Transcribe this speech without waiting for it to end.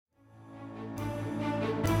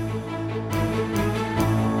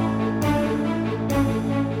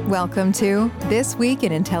Welcome to This Week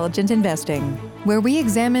in Intelligent Investing, where we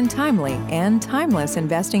examine timely and timeless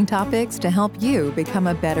investing topics to help you become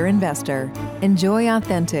a better investor. Enjoy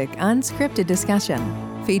authentic, unscripted discussion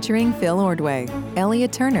featuring Phil Ordway,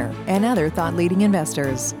 Elliot Turner, and other thought-leading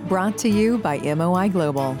investors, brought to you by MOI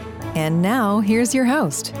Global. And now, here's your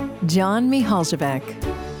host, John Mihaljevic.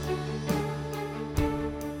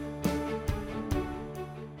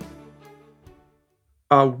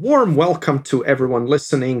 A warm welcome to everyone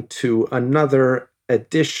listening to another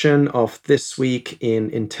edition of This Week in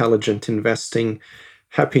Intelligent Investing.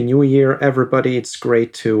 Happy New Year, everybody. It's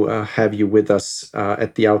great to have you with us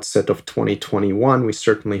at the outset of 2021. We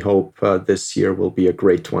certainly hope this year will be a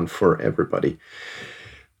great one for everybody.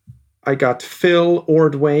 I got Phil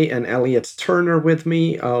Ordway and Elliot Turner with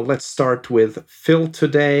me. Let's start with Phil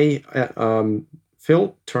today.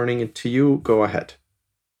 Phil, turning it to you. Go ahead.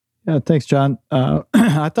 Yeah, thanks, John.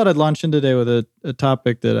 I thought I'd launch in today with a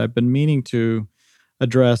topic that I've been meaning to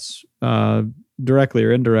address directly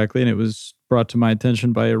or indirectly, and it was brought to my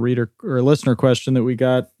attention by a reader or a listener question that we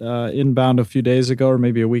got inbound a few days ago or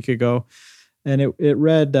maybe a week ago. And it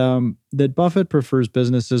read that Buffett prefers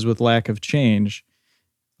businesses with lack of change.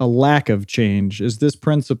 A lack of change. Is this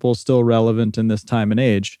principle still relevant in this time and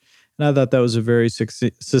age? And I thought that was a very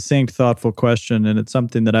succinct, thoughtful question, and it's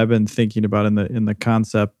something that I've been thinking about in the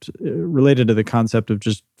concept related to the concept of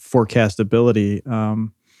just forecastability.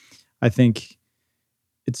 I think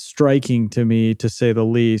it's striking to me, to say the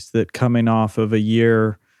least, that coming off of a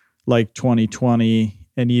year like 2020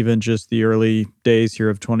 and even just the early days here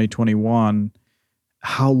of 2021,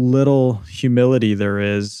 how little humility there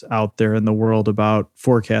is out there in the world about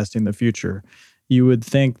forecasting the future. You would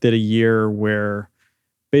think that a year where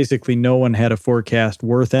basically no one had a forecast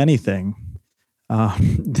worth anything,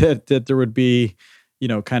 that there would be,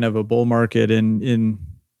 kind of a bull market in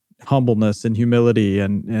humbleness and humility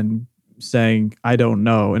and saying, I don't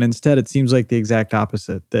know. And instead, it seems like the exact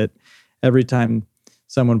opposite, that every time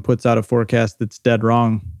someone puts out a forecast that's dead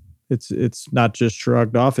wrong, it's not just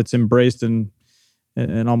shrugged off, it's embraced and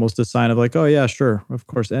almost a sign of like, oh yeah, sure, of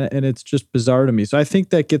course. And it's just bizarre to me. So I think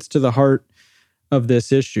that gets to the heart of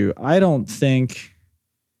this issue. I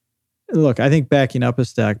think backing up a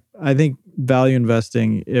step, I think value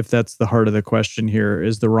investing, if that's the heart of the question here,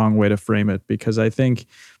 is the wrong way to frame it, because I think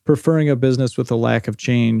preferring a business with a lack of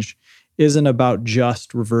change isn't about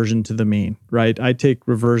just reversion to the mean, right? I take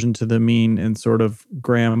reversion to the mean and sort of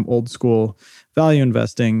Graham old school value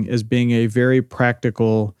investing as being a very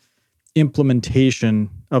practical implementation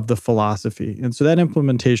of the philosophy. And so that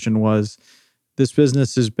implementation was, this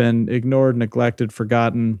business has been ignored, neglected,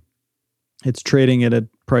 forgotten. It's trading at a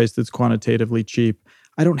price that's quantitatively cheap.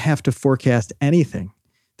 I don't have to forecast anything.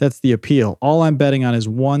 That's the appeal. All I'm betting on is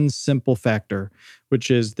one simple factor, which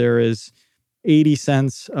is there is 80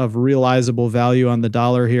 cents of realizable value on the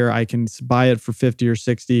dollar here. I can buy it for 50 or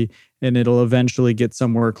 60, and it'll eventually get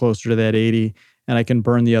somewhere closer to that 80, and I can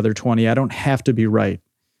burn the other 20. I don't have to be right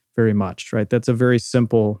very much, right? That's a very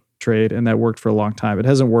simple trade, and that worked for a long time. It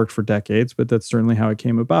hasn't worked for decades, but that's certainly how it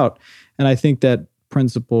came about. And I think that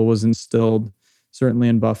principle was instilled certainly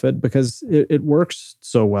in Buffett because it works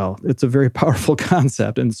so well. It's a very powerful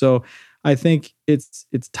concept. And so I think it's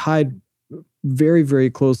tied very, very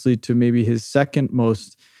closely to maybe his second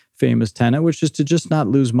most famous tenet, which is to just not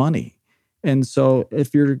lose money. And so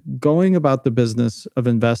if you're going about the business of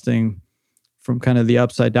investing from kind of the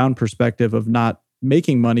upside down perspective of not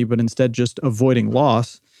making money, but instead just avoiding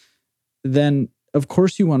loss, then of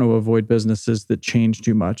course you want to avoid businesses that change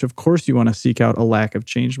too much. Of course you want to seek out a lack of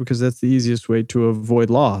change because that's the easiest way to avoid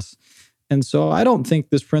loss. And so I don't think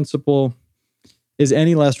this principle is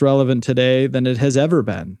any less relevant today than it has ever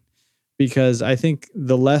been, because I think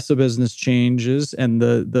the less a business changes and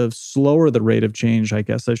the slower the rate of change, I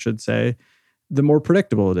guess I should say, the more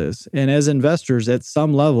predictable it is. And as investors, at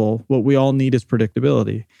some level, what we all need is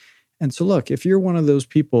predictability. And so look, if you're one of those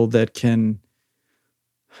people that can,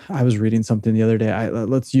 I was reading something the other day.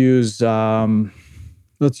 Let's use Spotify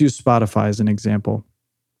as an example.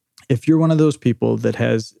 If you're one of those people that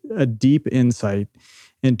has a deep insight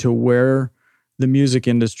into where the music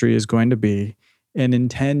industry is going to be, and in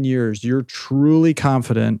 10 years, you're truly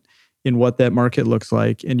confident in what that market looks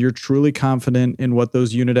like, and you're truly confident in what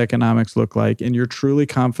those unit economics look like, and you're truly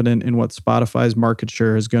confident in what Spotify's market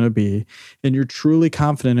share is going to be, and you're truly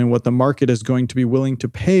confident in what the market is going to be willing to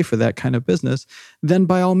pay for that kind of business, then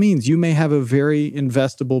by all means, you may have a very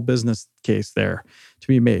investable business case there to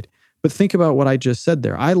be made. But think about what I just said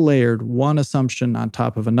there. I layered one assumption on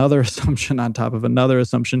top of another assumption on top of another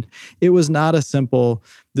assumption. It was not a simple,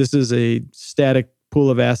 this is a static pool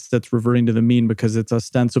of assets reverting to the mean because it's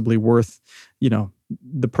ostensibly worth,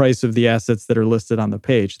 the price of the assets that are listed on the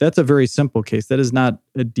page. That's a very simple case. That is not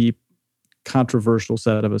a deep, controversial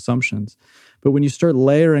set of assumptions. But when you start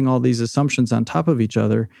layering all these assumptions on top of each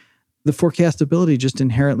other, the forecastability just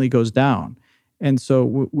inherently goes down. And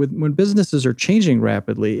so when businesses are changing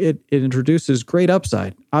rapidly, it introduces great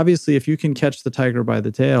upside. Obviously, if you can catch the tiger by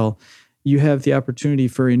the tail, you have the opportunity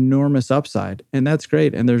for enormous upside. And that's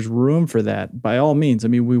great. And there's room for that by all means. I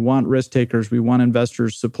mean, we want risk takers. We want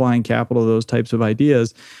investors supplying capital to those types of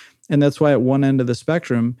ideas. And that's why at one end of the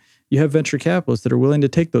spectrum, you have venture capitalists that are willing to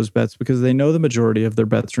take those bets because they know the majority of their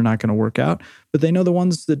bets are not going to work out, but they know the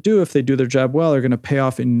ones that do, if they do their job well, are going to pay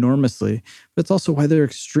off enormously. But it's also why they're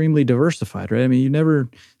extremely diversified, right? I mean, you never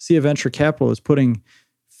see a venture capitalist putting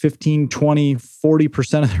 15, 20,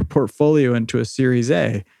 40% of their portfolio into a Series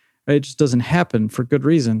A, right? It just doesn't happen for good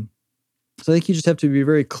reason. So I think you just have to be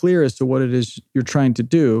very clear as to what it is you're trying to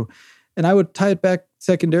do. And I would tie it back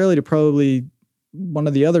secondarily to probably one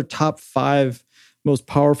of the other top 5 most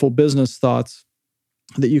powerful business thoughts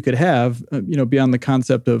that you could have, beyond the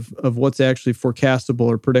concept of what's actually forecastable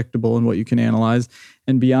or predictable and what you can analyze,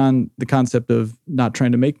 and beyond the concept of not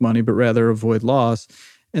trying to make money, but rather avoid loss.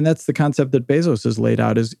 And that's the concept that Bezos has laid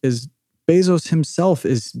out is Bezos himself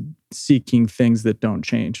is seeking things that don't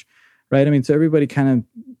change, right? I mean, so everybody kind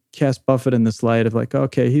of cast Buffett in this light of like,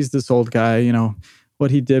 okay, he's this old guy,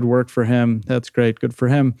 what he did worked for him. That's great. Good for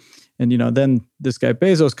him. And, then this guy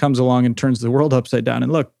Bezos comes along and turns the world upside down.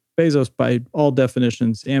 And look, Bezos, by all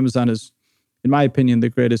definitions, Amazon is, in my opinion, the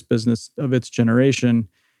greatest business of its generation.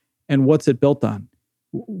 And what's it built on?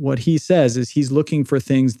 What he says is he's looking for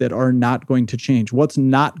things that are not going to change. What's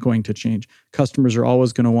not going to change? Customers are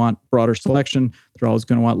always going to want broader selection. They're always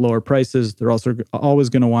going to want lower prices. They're also always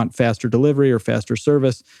going to want faster delivery or faster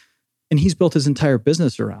service. And he's built his entire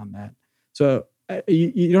business around that. So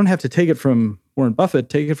you don't have to take it from Warren Buffett,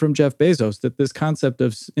 take it from Jeff Bezos, that this concept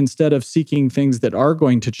of instead of seeking things that are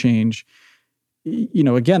going to change,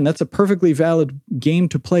 again, that's a perfectly valid game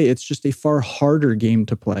to play. It's just a far harder game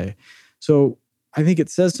to play. So I think it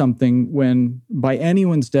says something when, by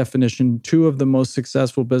anyone's definition, 2 of the most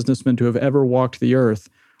successful businessmen to have ever walked the earth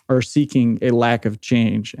are seeking a lack of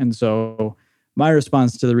change. And so my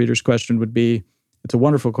response to the reader's question would be, it's a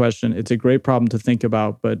wonderful question. It's a great problem to think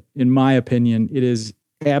about. But in my opinion, it is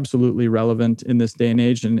absolutely relevant in this day and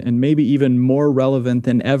age, and maybe even more relevant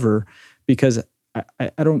than ever, because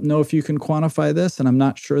I don't know if you can quantify this, and I'm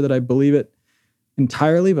not sure that I believe it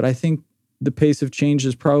entirely, but I think the pace of change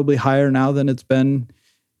is probably higher now than it's been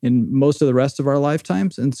in most of the rest of our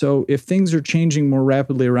lifetimes. And so if things are changing more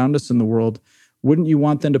rapidly around us in the world, wouldn't you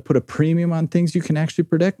want then to put a premium on things you can actually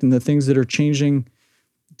predict and the things that are changing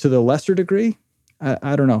to the lesser degree?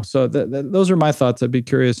 I don't know. So those are my thoughts. I'd be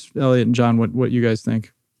curious, Elliot and John, what you guys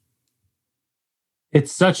think.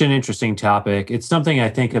 It's such an interesting topic. It's something I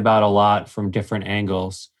think about a lot from different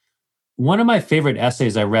angles. One of my favorite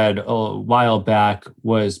essays I read a while back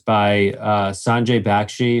was by Sanjay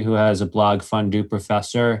Bakshi, who has a blog, Fondue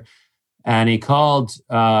Professor. And he called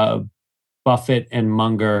Buffett and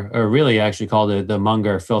Munger, or really actually called it the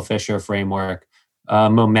Munger Phil Fisher framework,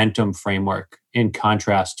 momentum framework, in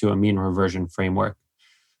contrast to a mean reversion framework.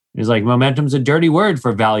 It's like momentum's a dirty word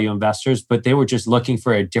for value investors, but they were just looking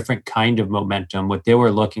for a different kind of momentum. What they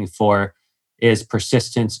were looking for is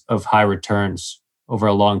persistence of high returns over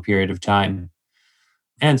a long period of time.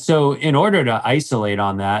 And so in order to isolate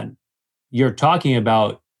on that, you're talking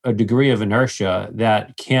about a degree of inertia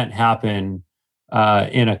that can't happen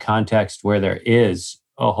in a context where there is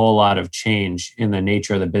a whole lot of change in the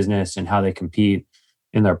nature of the business and how they compete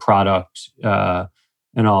in their product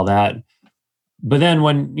and all that. But then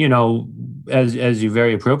when, as you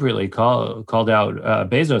very appropriately called out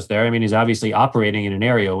Bezos there, I mean, he's obviously operating in an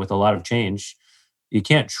area with a lot of change. You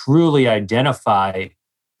can't truly identify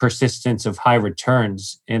persistence of high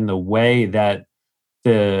returns in the way that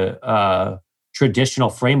the traditional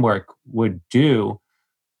framework would do.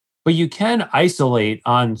 But you can isolate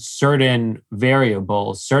on certain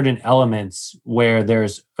variables, certain elements where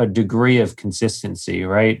there's a degree of consistency,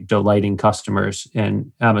 right? Delighting customers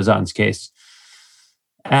in Amazon's case.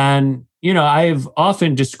 And, I've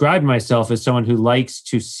often described myself as someone who likes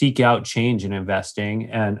to seek out change in investing.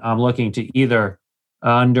 And I'm looking to either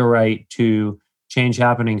underwrite to change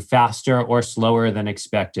happening faster or slower than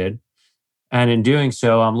expected. And in doing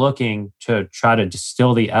so, I'm looking to try to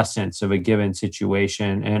distill the essence of a given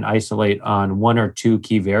situation and isolate on 1 or 2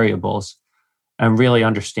 key variables and really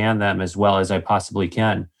understand them as well as I possibly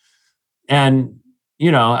can. And,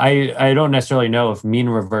 I don't necessarily know if mean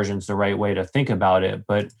reversion is the right way to think about it,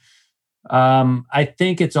 but I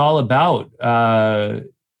think it's all about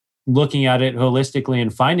looking at it holistically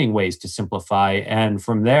and finding ways to simplify. And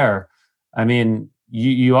from there, I mean,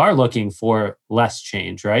 you are looking for less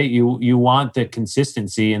change, right? You want the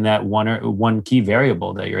consistency in that one key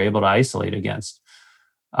variable that you're able to isolate against.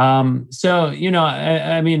 So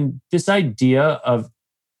I mean, this idea of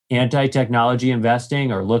anti-technology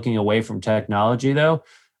investing or looking away from technology, though,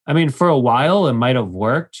 I mean, for a while it might have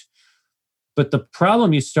worked, but the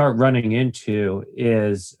problem you start running into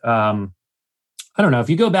is I don't know, if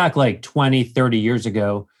you go back like 20, 30 years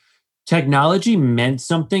ago, technology meant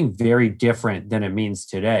something very different than it means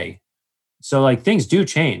today. So like things do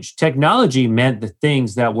change. Technology meant the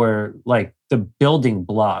things that were like the building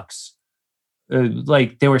blocks.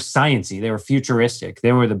 Like they were sciencey, they were futuristic,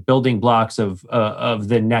 they were the building blocks of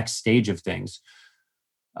the next stage of things.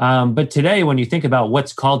 But today, when you think about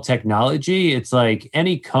what's called technology, it's like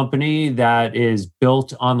any company that is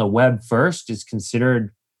built on the web first is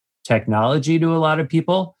considered technology to a lot of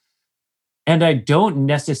people. And I don't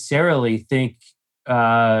necessarily think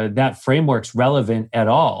that framework's relevant at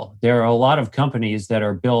all. There are a lot of companies that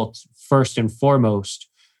are built first and foremost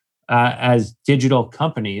as digital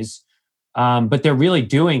companies, but they're really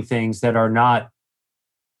doing things that are not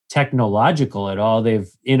technological at all. They've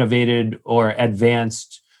innovated or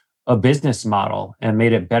advanced a business model and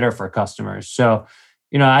made it better for customers. So,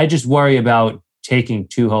 I just worry about taking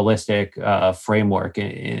too holistic framework,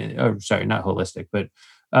 or sorry, not holistic, but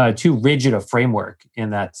too rigid a framework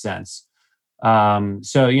in that sense.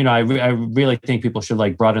 So, I really think people should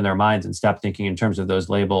like broaden their minds and stop thinking in terms of those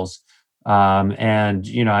labels.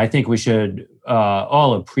 And, I think we should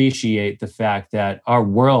all appreciate the fact that our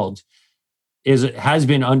world has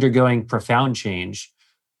been undergoing profound change.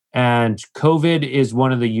 And COVID is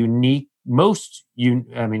one of the unique,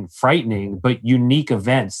 frightening, but unique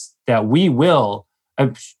events that we will,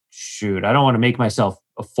 shoot, I don't want to make myself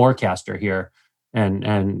a forecaster here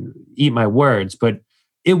and eat my words, but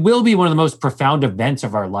it will be one of the most profound events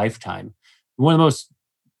of our lifetime. One of the most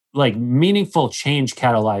like meaningful change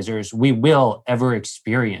catalyzers we will ever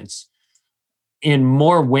experience in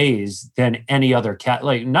more ways than any other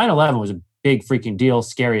like 9/11 was a big freaking deal,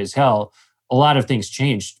 scary as hell. A lot of things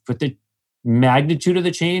changed, but the magnitude of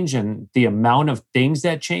the change and the amount of things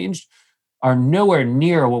that changed are nowhere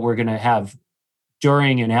near what we're going to have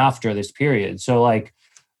during and after this period. So like,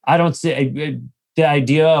 I don't see the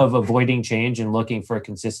idea of avoiding change and looking for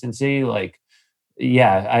consistency. Like,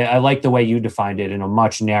 yeah, I like the way you defined it in a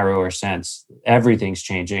much narrower sense. Everything's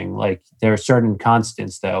changing. Like there are certain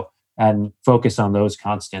constants though, and focus on those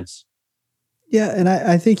constants. Yeah, and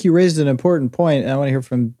I think you raised an important point, and I want to hear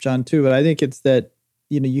from John too, but I think it's that,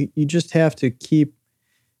 you just have to keep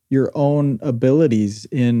your own abilities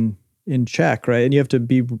in check, right? And you have to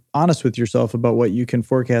be honest with yourself about what you can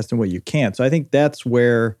forecast and what you can't. So I think that's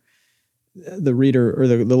where the reader or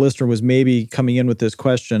the listener was maybe coming in with this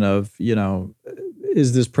question of,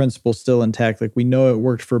 is this principle still intact? Like we know it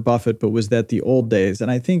worked for Buffett, but was that the old days? And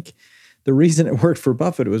I think the reason it worked for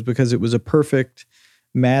Buffett was because it was a perfect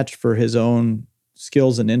match for his own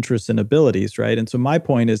skills and interests and abilities, right? And so my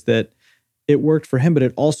point is that it worked for him, but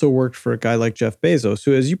it also worked for a guy like Jeff Bezos.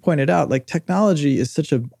 So as you pointed out, like technology is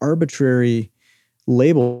such an arbitrary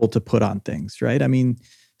label to put on things, right? I mean,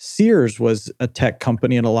 Sears was a tech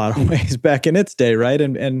company in a lot of ways back in its day, right?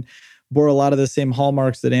 And bore a lot of the same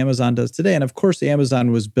hallmarks that Amazon does today. And of course,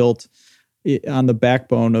 Amazon was built on the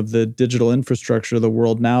backbone of the digital infrastructure of the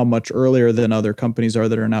world now much earlier than other companies are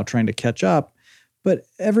that are now trying to catch up. But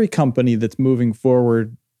every company that's moving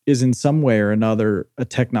forward is in some way or another a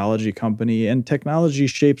technology company, and technology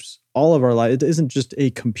shapes all of our lives. It isn't just a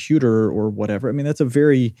computer or whatever. I mean, that's a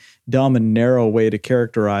very dumb and narrow way to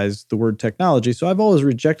characterize the word technology. So I've always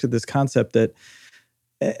rejected this concept that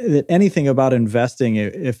anything about investing,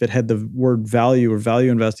 if it had the word value or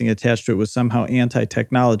value investing attached to it, was somehow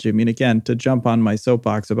anti-technology. I mean, again, to jump on my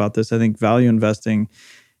soapbox about this, I think value investing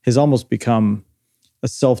has almost become a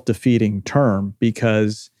self-defeating term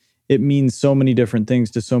because it means so many different things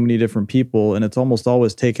to so many different people, and it's almost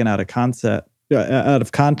always taken out of context.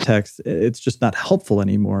 It's just not helpful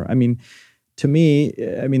anymore. I mean, to me,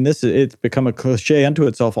 it's become a cliche unto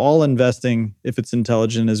itself. All investing, if it's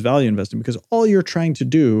intelligent, is value investing because all you're trying to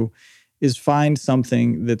do is find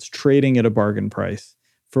something that's trading at a bargain price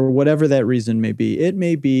for whatever that reason may be. It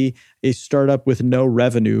may be a startup with no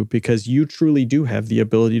revenue because you truly do have the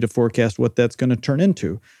ability to forecast what that's going to turn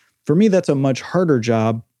into. For me, that's a much harder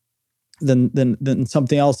job than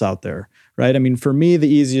something else out there, right? I mean, for me, the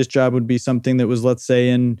easiest job would be something that was, let's say,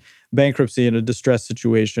 in bankruptcy in a distressed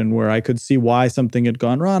situation where I could see why something had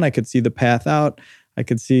gone wrong. I could see the path out. I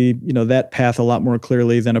could see, that path a lot more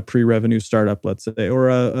clearly than a pre-revenue startup, let's say, or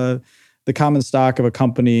the common stock of a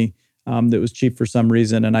company that was cheap for some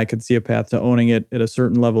reason, and I could see a path to owning it at a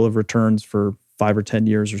certain level of returns for 5 or 10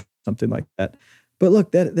 years or something like that. But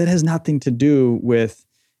look, that has nothing to do with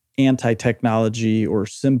anti-technology or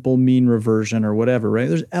simple mean reversion or whatever, right?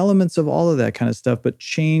 There's elements of all of that kind of stuff, but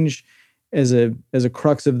change as a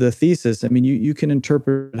crux of the thesis, I mean, you can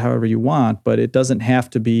interpret it however you want, but it doesn't have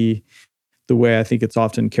to be the way I think it's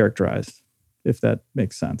often characterized, if that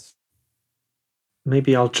makes sense.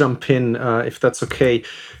 Maybe I'll jump in if that's okay.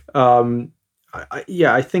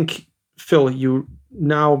 I think, Phil, you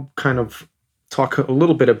now kind of talk a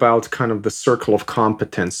little bit about kind of the circle of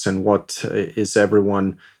competence and what is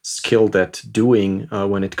everyone skilled at doing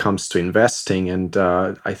when it comes to investing. And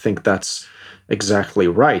I think that's exactly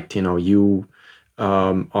right. You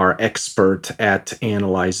are expert at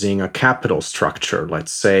analyzing a capital structure,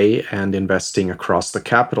 let's say, and investing across the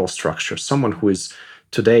capital structure. Someone who is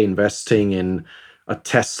today investing in a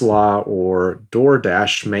Tesla or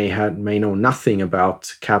DoorDash may know nothing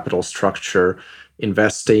about capital structure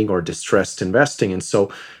investing or distressed investing. And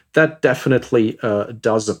so that definitely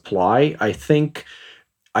does apply. I think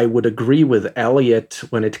I would agree with Elliot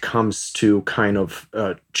when it comes to kind of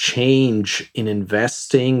change in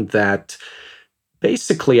investing, that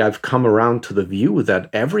basically I've come around to the view that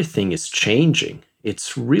everything is changing.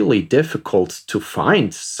 It's really difficult to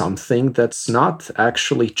find something that's not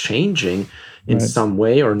actually changing in some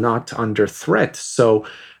way or not under threat. So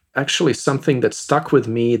actually something that stuck with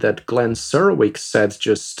me that Glenn Serwick said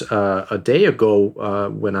just a day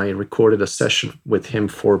ago when I recorded a session with him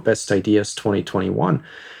for Best Ideas 2021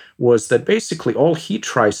 was that basically all he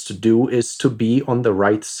tries to do is to be on the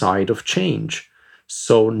right side of change.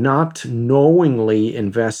 So not knowingly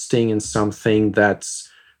investing in something that's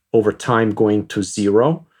over time going to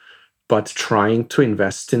zero, but trying to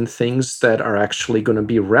invest in things that are actually going to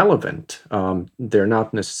be relevant. They're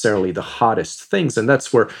not necessarily the hottest things. And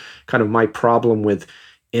that's where kind of my problem with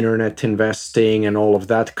internet investing and all of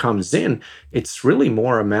that comes in. It's really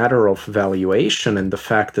more a matter of valuation and the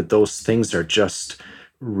fact that those things are just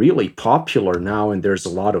really popular now and there's a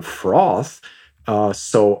lot of froth.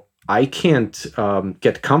 So I can't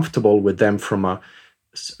get comfortable with them from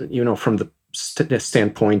the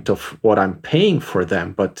standpoint of what I'm paying for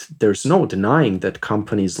them. But there's no denying that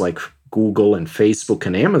companies like Google and Facebook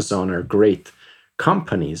and Amazon are great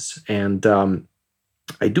companies. And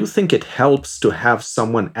I do think it helps to have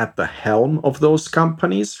someone at the helm of those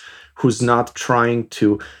companies who's not trying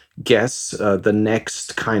to guess the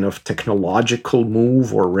next kind of technological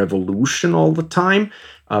move or revolution all the time,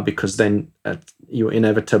 because then you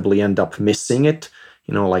inevitably end up missing it.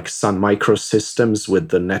 Like Sun Microsystems with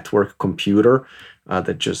the network computer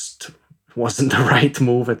that just wasn't the right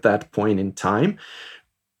move at that point in time.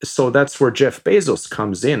 So that's where Jeff Bezos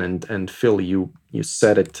comes in. And Phil, you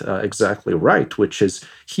said it exactly right, which is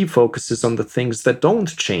he focuses on the things that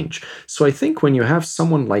don't change. So I think when you have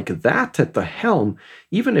someone like that at the helm,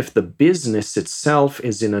 even if the business itself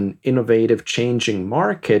is in an innovative, changing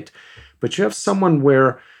market, but you have someone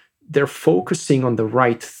where they're focusing on the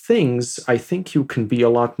right things, I think you can be a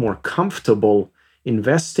lot more comfortable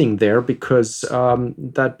investing there because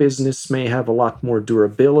that business may have a lot more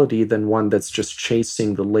durability than one that's just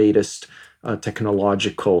chasing the latest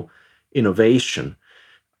technological innovation.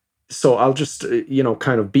 So I'll just,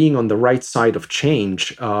 kind of being on the right side of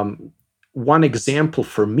change. One example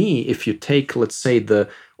for me, if you take, let's say, the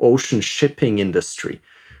ocean shipping industry,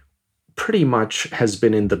 pretty much has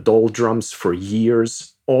been in the doldrums for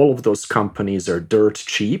years. All of those companies are dirt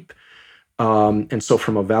cheap. And so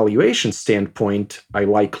from a valuation standpoint, I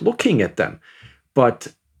like looking at them.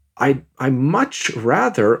 But I much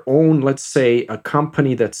rather own, let's say, a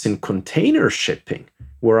company that's in container shipping,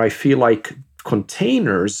 where I feel like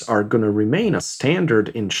containers are going to remain a standard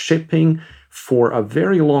in shipping for a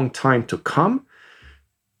very long time to come.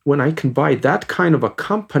 When I can buy that kind of a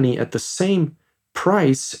company at the same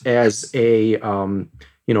price as a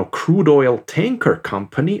crude oil tanker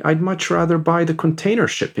company, I'd much rather buy the container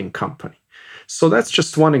shipping company. So that's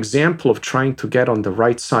just one example of trying to get on the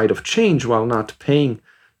right side of change while not paying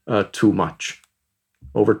too much.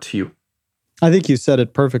 Over to you. I think you said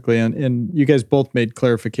it perfectly, and you guys both made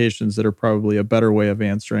clarifications that are probably a better way of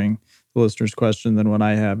answering the listener's question than what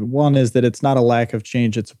I have. One is that it's not a lack of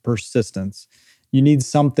change, it's a persistence. You need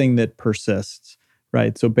something that persists,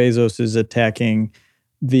 right? So Bezos is attacking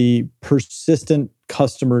the persistent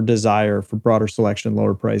customer desire for broader selection,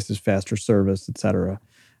 lower prices, faster service, et cetera.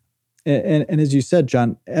 And as you said,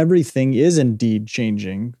 John, everything is indeed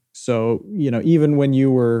changing. So, even when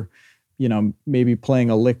you were, maybe playing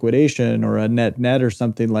a liquidation or a net or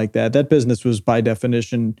something like that, that business was by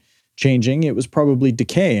definition changing. It was probably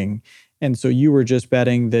decaying. And so you were just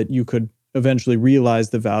betting that you could eventually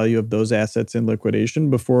realize the value of those assets in liquidation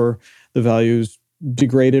before the values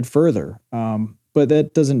degraded further. But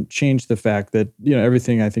that doesn't change the fact that,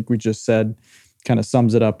 everything I think we just said kind of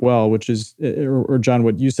sums it up well, which is, or John,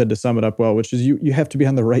 what you said to sum it up well, which is you have to be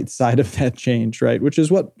on the right side of that change, right? Which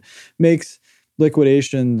is what makes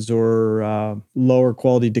liquidations or lower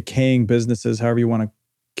quality decaying businesses, however you want to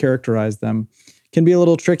characterize them, can be a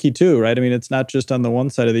little tricky too, right? I mean, it's not just on the one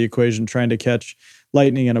side of the equation trying to catch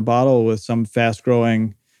lightning in a bottle with some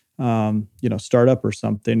fast-growing, startup or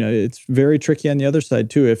something. It's very tricky on the other side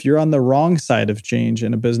too. If you're on the wrong side of change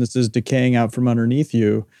and a business is decaying out from underneath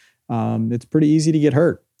you, it's pretty easy to get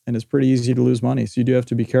hurt and it's pretty easy to lose money. So you do have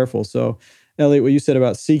to be careful. So, Elliot, what you said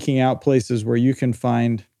about seeking out places where you can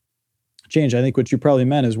find change, I think what you probably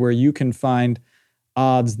meant is where you can find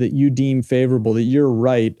odds that you deem favorable, that you're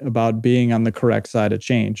right about being on the correct side of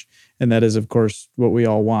change. And that is, of course, what we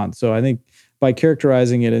all want. So I think by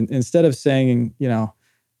characterizing it, instead of saying,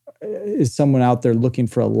 is someone out there looking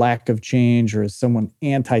for a lack of change, or is someone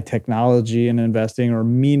anti-technology in investing or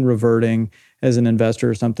mean reverting as an investor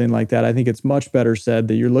or something like that, I think it's much better said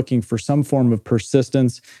that you're looking for some form of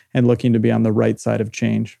persistence and looking to be on the right side of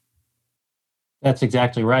change. That's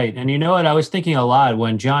exactly right. And you know what? I was thinking a lot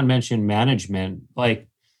when John mentioned management, like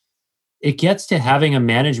it gets to having a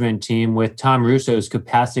management team with Tom Russo's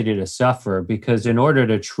capacity to suffer, because in order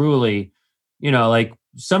to truly,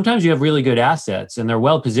 sometimes you have really good assets and they're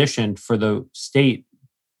well positioned for the state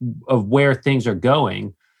of where things are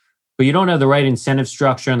going, but you don't have the right incentive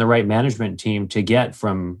structure and the right management team to get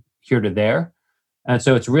from here to there. And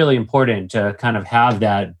so it's really important to kind of have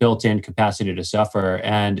that built-in capacity to suffer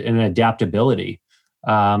and an adaptability.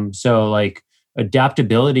 So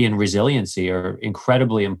adaptability and resiliency are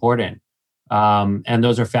incredibly important. And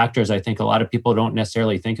those are factors I think a lot of people don't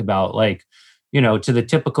necessarily think about. To the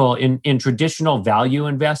typical in traditional value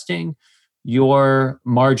investing, your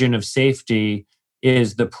margin of safety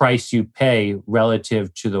is the price you pay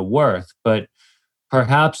relative to the worth. But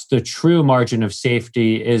perhaps the true margin of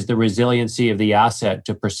safety is the resiliency of the asset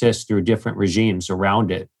to persist through different regimes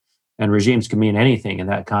around it. And regimes can mean anything in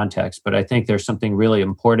that context. But I think there's something really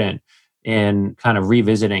important in kind of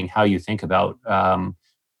revisiting how you think about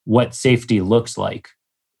what safety looks like.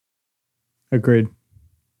 Agreed.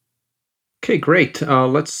 Okay, great.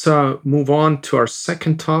 Let's move on to our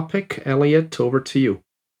second topic. Elliot, over to you.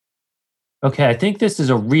 Okay, I think this is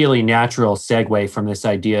a really natural segue from this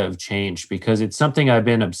idea of change, because it's something I've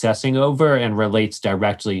been obsessing over and relates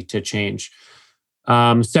directly to change.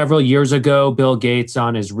 Several years ago, Bill Gates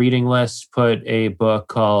on his reading list put a book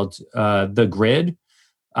called The Grid,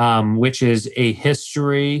 which is a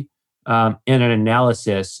history and an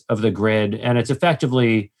analysis of the grid. And it's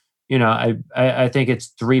effectively, I think it's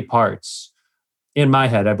 3 parts. In my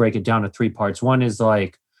head, I break it down to 3 parts. One is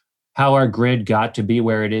how our grid got to be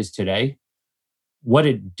where it is today, what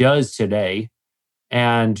it does today,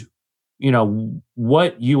 and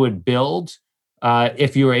what you would build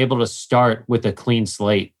if you were able to start with a clean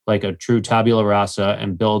slate, like a true tabula rasa,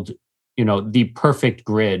 and build the perfect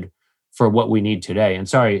grid for what we need today. And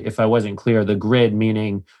sorry if I wasn't clear, the grid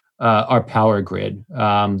meaning our power grid,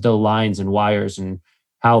 the lines and wires and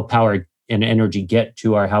how power and energy get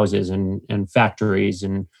to our houses and factories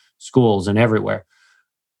and schools and everywhere.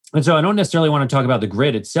 And so I don't necessarily want to talk about the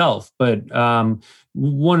grid itself, but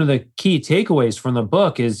one of the key takeaways from the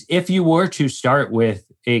book is if you were to start with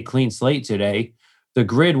a clean slate today, the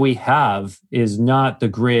grid we have is not the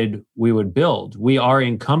grid we would build. We are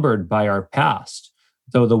encumbered by our past,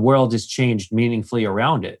 though the world has changed meaningfully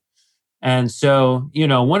around it. And so,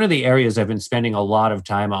 one of the areas I've been spending a lot of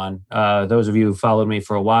time on, those of you who followed me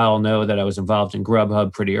for a while know that I was involved in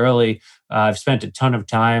Grubhub pretty early. I've spent a ton of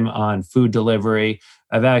time on food delivery.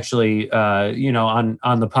 I've actually, on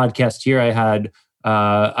the podcast here, I had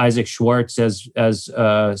Isaac Schwartz as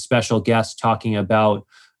a special guest talking about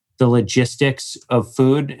the logistics of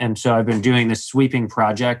food. And so I've been doing this sweeping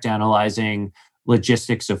project analyzing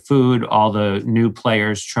logistics of food, all the new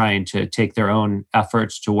players trying to take their own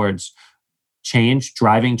efforts towards change,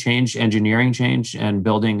 driving change, engineering change, and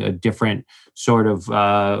building a different sort of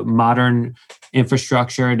modern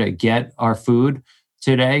infrastructure to get our food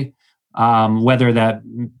today, whether that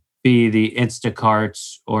be the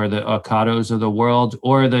Instacarts or the Ocados of the world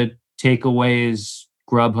or the takeaways,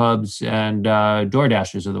 Grubhubs, and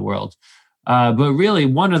DoorDashes of the world. But really,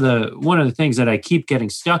 one of the things that I keep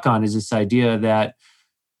getting stuck on is this idea that,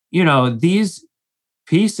 these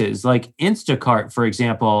pieces. Like Instacart, for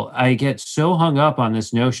example, I get so hung up on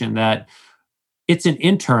this notion that it's an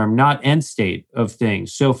interim, not end state of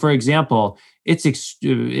things. So, for example, it's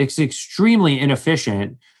extremely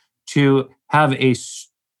inefficient to have a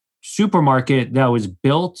supermarket that was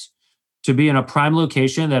built to be in a prime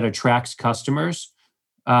location that attracts customers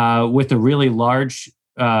with a really large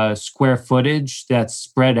square footage that's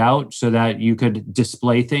spread out so that you could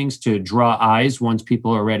display things to draw eyes once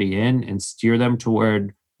people are already in and steer them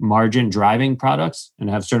toward margin driving products and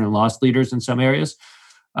have certain loss leaders in some areas.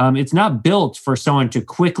 It's not built for someone to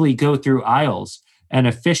quickly go through aisles and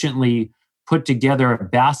efficiently put together a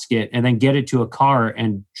basket and then get it to a car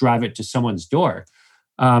and drive it to someone's door.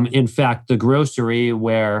 In fact, the grocery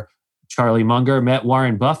where Charlie Munger met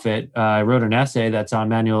Warren Buffett, I wrote an essay that's on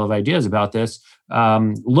Manual of Ideas about this,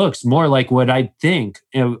 looks more like what I think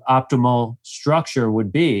an optimal structure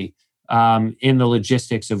would be in the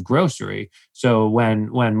logistics of grocery. So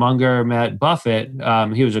when Munger met Buffett,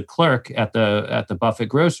 he was a clerk at the Buffett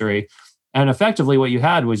grocery, and effectively what you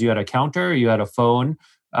had was you had a counter, you had a phone,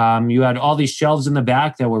 you had all these shelves in the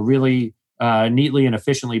back that were really neatly and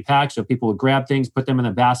efficiently packed. So people would grab things, put them in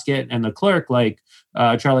the basket, and the clerk, like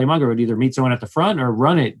Charlie Munger, would either meet someone at the front or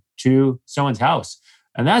run it to someone's house.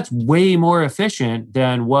 And that's way more efficient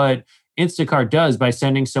than what Instacart does by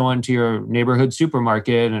sending someone to your neighborhood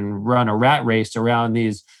supermarket and run a rat race around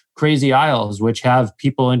these crazy aisles, which have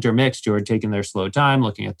people intermixed who are taking their slow time,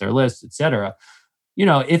 looking at their lists, et cetera.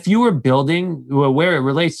 If you were building, where it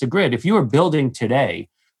relates to grid, if you were building today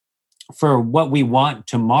for what we want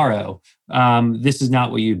tomorrow, this is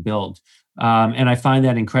not what you'd build. And I find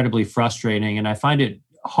that incredibly frustrating. And I find it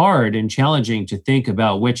hard and challenging to think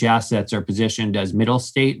about which assets are positioned as middle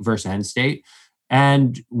state versus end state,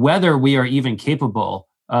 and whether we are even capable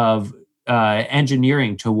of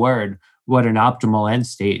engineering toward what an optimal end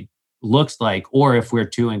state looks like, or if we're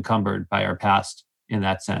too encumbered by our past in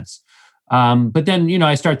that sense. But then,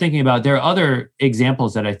 I start thinking about there are other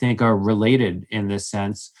examples that I think are related in this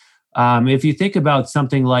sense. If you think about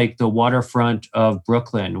something like the waterfront of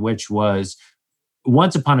Brooklyn, which was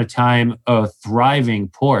once upon a time a thriving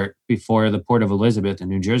port before the Port of Elizabeth in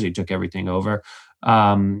New Jersey took everything over.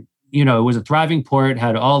 It was a thriving port,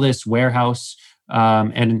 had all this warehouse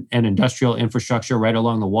and industrial infrastructure right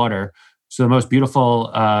along the water. So the most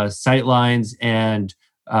beautiful sight lines and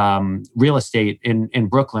real estate in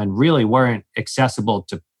Brooklyn really weren't accessible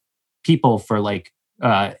to people for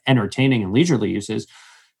entertaining and leisurely uses,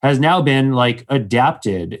 has now been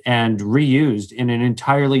adapted and reused in an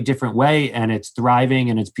entirely different way. And it's thriving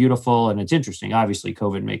and it's beautiful and it's interesting. Obviously,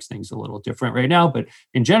 COVID makes things a little different right now, but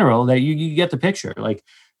in general, that you get the picture.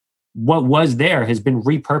 What was there has been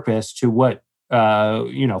repurposed to what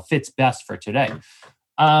fits best for today.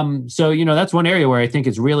 So that's one area where I think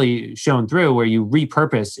it's really shown through, where you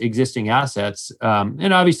repurpose existing assets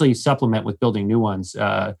and obviously supplement with building new ones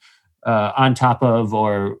on top of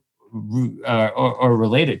or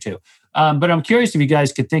related to. But I'm curious if you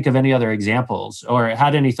guys could think of any other examples or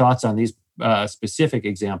had any thoughts on these specific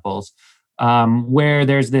examples where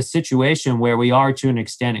there's this situation where we are to an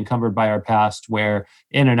extent encumbered by our past, where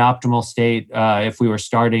in an optimal state, if we were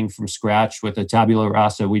starting from scratch with a tabula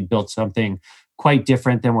rasa, we'd built something quite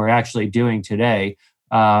different than we're actually doing today.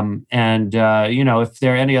 If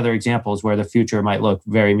there are any other examples where the future might look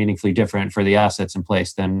very meaningfully different for the assets in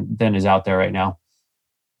place than is out there right now.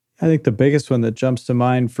 I think the biggest one that jumps to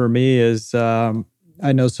mind for me is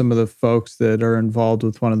I know some of the folks that are involved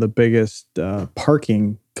with one of the biggest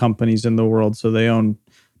parking companies in the world. So they own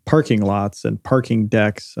parking lots and parking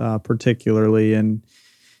decks, particularly in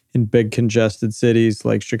big congested cities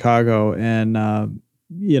like Chicago. And,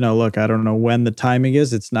 look, I don't know when the timing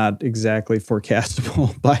is. It's not exactly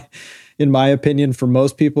forecastable in my opinion, for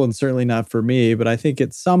most people, and certainly not for me. But I think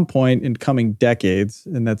at some point in coming decades,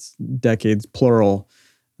 and that's decades plural,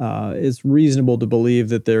 it's reasonable to believe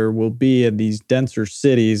that there will be, in these denser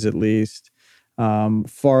cities at least,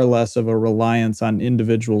 far less of a reliance on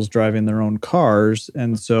individuals driving their own cars.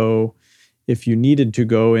 And so if you needed to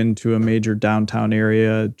go into a major downtown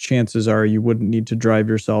area, chances are you wouldn't need to drive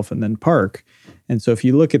yourself and then park. And so if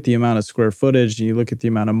you look at the amount of square footage and you look at the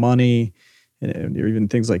amount of money, and even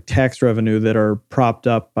things like tax revenue that are propped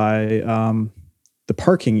up by the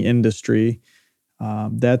parking industry,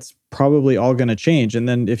 that's probably all going to change. And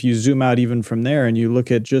then if you zoom out even from there and you look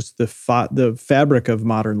at just the fabric of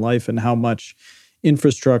modern life and how much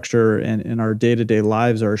infrastructure and our day-to-day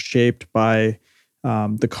lives are shaped by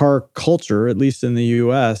the car culture, at least in the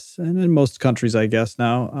U.S. and in most countries, I guess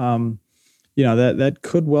now, that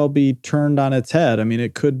could well be turned on its head. I mean,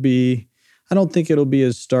 it could be, I don't think it'll be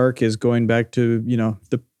as stark as going back to,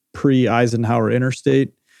 the pre-Eisenhower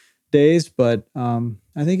interstate days, but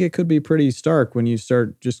I think it could be pretty stark when you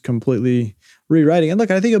start just completely rewriting. And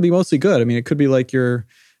look, I think it'll be mostly good. I mean, it could be like your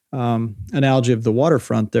analogy of the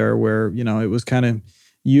waterfront there, where it was kind of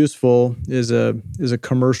useful as a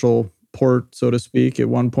commercial port, so to speak. At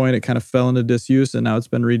one point, it kind of fell into disuse, and now it's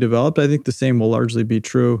been redeveloped. I think the same will largely be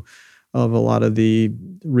true of a lot of the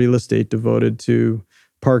real estate devoted to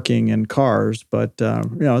parking and cars. But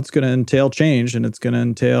it's going to entail change, and it's going to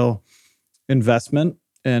entail investment,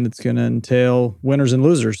 and it's going to entail winners and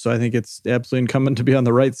losers. So I think it's absolutely incumbent to be on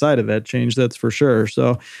the right side of that change. That's for sure.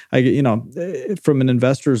 So from an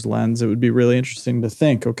investor's lens, it would be really interesting to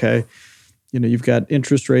think, okay, you've got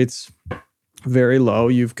interest rates very low.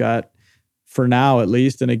 You've got, for now at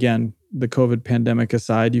least, and again, the COVID pandemic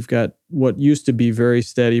aside, you've got what used to be very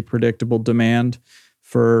steady, predictable demand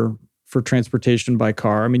for transportation by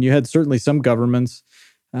car. I mean, you had certainly some governments.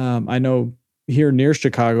 I know here near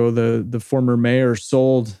Chicago, the former mayor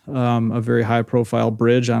sold a very high-profile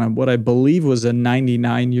bridge on what I believe was a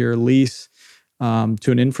 99-year lease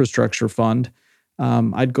to an infrastructure fund.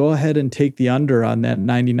 I'd go ahead and take the under on that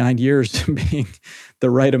 99 years being the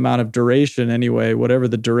right amount of duration anyway. Whatever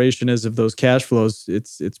the duration is of those cash flows,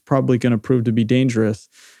 it's probably going to prove to be dangerous.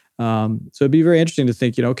 So it'd be very interesting to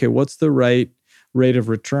think, okay, what's the right rate of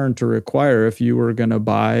return to require if you were going to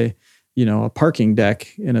buy, a parking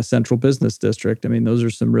deck in a central business district? I mean, those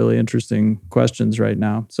are some really interesting questions right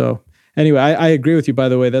now. So anyway, I agree with you, by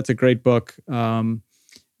the way. That's a great book.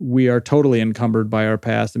 We are totally encumbered by our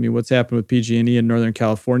past. I mean, what's happened with PG&E in Northern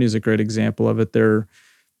California is a great example of it. They're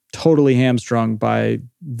totally hamstrung by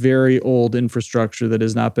very old infrastructure that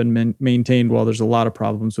has not been maintained well. There's a lot of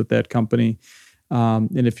problems with that company.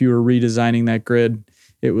 And if you were redesigning that grid,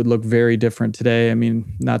 it would look very different today. I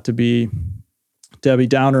mean, not to be Debbie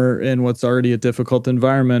Downer in what's already a difficult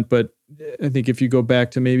environment, but I think if you go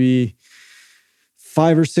back to maybe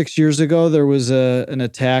 5 or 6 years ago, there was an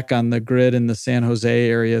attack on the grid in the San Jose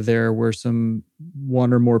area there where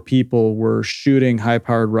one or more people were shooting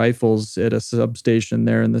high-powered rifles at a substation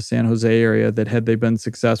there in the San Jose area that, had they been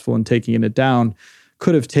successful in taking it down,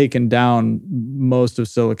 could have taken down most of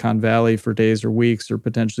Silicon Valley for days or weeks or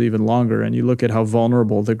potentially even longer. And you look at how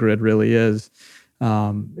vulnerable the grid really is.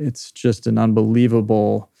 It's just an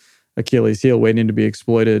unbelievable Achilles heel waiting to be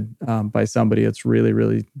exploited by somebody. It's really,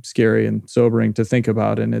 really scary and sobering to think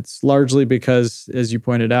about. And it's largely because, as you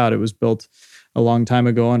pointed out, it was built a long time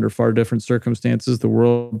ago under far different circumstances. The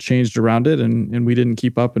world changed around it, and we didn't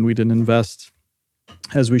keep up, and we didn't invest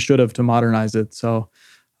as we should have to modernize it. So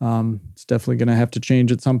it's definitely going to have to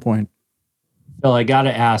change at some point. Phil, I got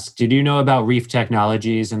to ask, did you know about Reef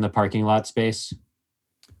Technologies in the parking lot space?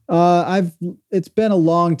 It's been a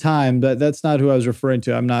long time, but that's not who I was referring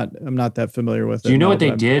to. I'm not that familiar with it. Do you know what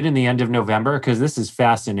they did in the end of November? Because this is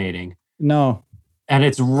fascinating. No. And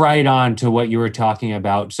it's right on to what you were talking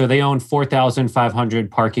about. So they own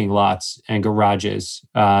 4,500 parking lots and garages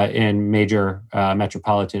in major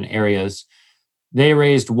metropolitan areas. They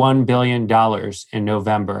raised $1 billion in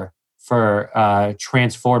November for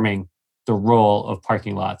transforming the role of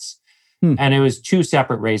parking lots. And it was 2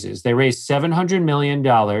 separate raises. They raised $700 million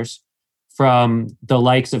from the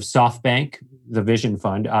likes of SoftBank, the Vision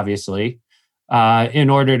Fund, obviously,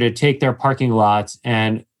 in order to take their parking lots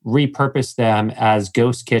and repurpose them as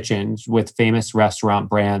ghost kitchens with famous restaurant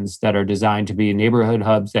brands that are designed to be neighborhood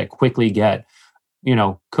hubs that quickly get,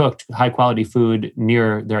 cooked high quality food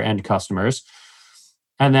near their end customers.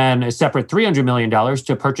 And then a separate $300 million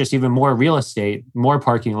to purchase even more real estate, more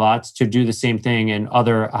parking lots to do the same thing in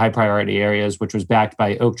other high priority areas, which was backed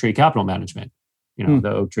by Oaktree Capital Management,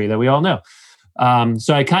 the Oaktree that we all know.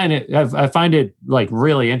 So I find it like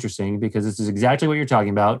really interesting because this is exactly what you're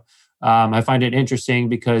talking about. I find it interesting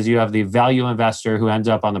because you have the value investor who ends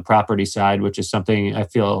up on the property side, which is something I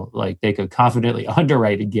feel like they could confidently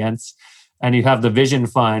underwrite against. And you have the Vision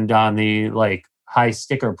Fund on the high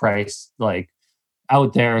sticker price,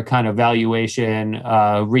 out there kind of valuation,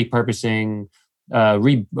 repurposing,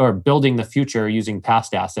 or building the future using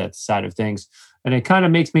past assets side of things. And it kind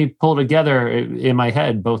of makes me pull together in my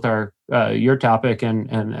head both your topic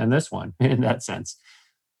and this one in that sense.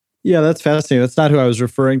 Yeah, that's fascinating. That's not who I was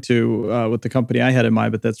referring to with the company I had in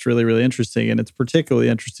mind, but that's really, really interesting. And it's particularly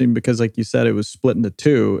interesting because, like you said, it was split into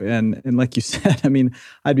 2. And like you said, I mean,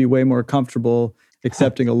 I'd be way more comfortable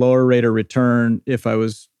accepting a lower rate of return if I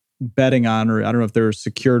was betting on, or I don't know if they're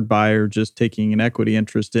secured by, or just taking an equity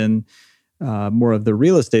interest in more of the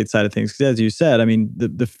real estate side of things. Because as you said, I mean,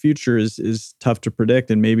 the future is tough to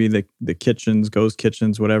predict, and maybe the kitchens, ghost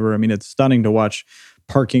kitchens, whatever. I mean, it's stunning to watch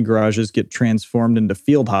parking garages get transformed into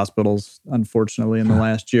field hospitals, unfortunately, in the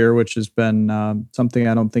last year, which has been something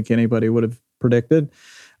I don't think anybody would have predicted.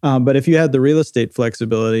 But if you had the real estate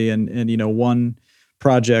flexibility and one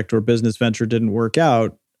project or business venture didn't work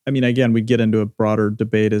out, I mean, again, we get into a broader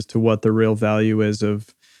debate as to what the real value is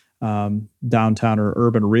of downtown or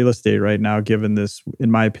urban real estate right now, given this,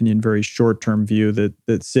 in my opinion, very short-term view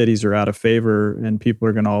that cities are out of favor and people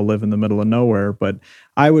are going to all live in the middle of nowhere. But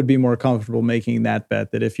I would be more comfortable making that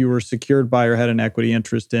bet that if you were secured by or had an equity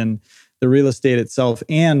interest in the real estate itself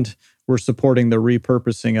and were supporting the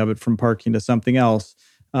repurposing of it from parking to something else,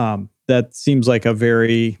 that seems like a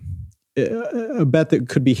bet that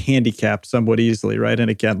could be handicapped somewhat easily, right?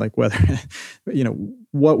 And again, like whether,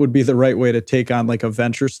 what would be the right way to take on like a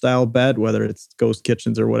venture style bet, whether it's ghost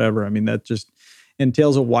kitchens or whatever. I mean, that just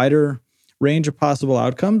entails a wider range of possible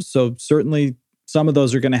outcomes. So certainly some of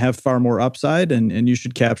those are going to have far more upside and you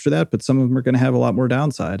should capture that, but some of them are going to have a lot more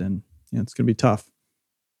downside and it's going to be tough.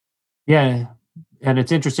 Yeah. And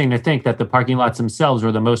it's interesting to think that the parking lots themselves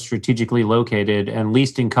were the most strategically located and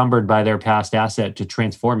least encumbered by their past asset to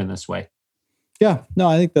transform in this way. Yeah, no,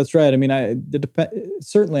 I think that's right. I mean,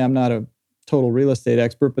 certainly I'm not a total real estate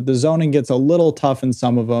expert, but the zoning gets a little tough in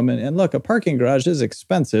some of them. And look, a parking garage is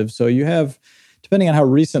expensive. So you have, depending on how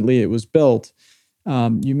recently it was built,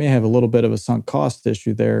 you may have a little bit of a sunk cost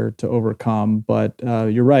issue there to overcome. But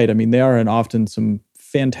you're right. I mean, they are in often some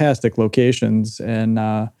fantastic locations and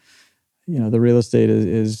the real estate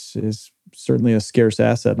is certainly a scarce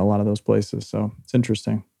asset in a lot of those places. So it's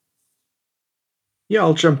interesting. Yeah,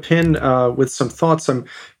 I'll jump in with some thoughts. I'm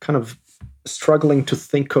kind of struggling to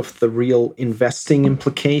think of the real investing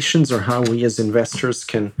implications or how we as investors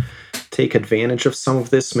can take advantage of some of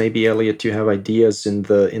this. Maybe, Elliot, you have ideas in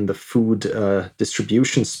the food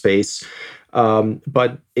distribution space.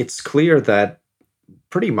 But it's clear that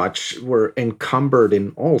pretty much we're encumbered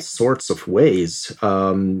in all sorts of ways,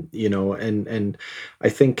 and I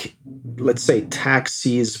think, let's say,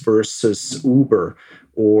 taxis versus Uber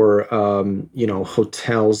or,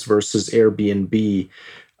 hotels versus Airbnb.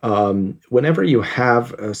 Whenever you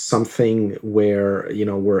have something where,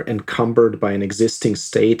 we're encumbered by an existing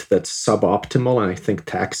state that's suboptimal, and I think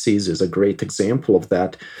taxis is a great example of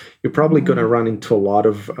that, you're probably going to run into a lot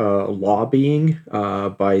of lobbying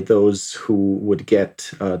by those who would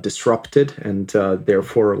get disrupted and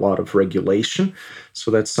therefore a lot of regulation.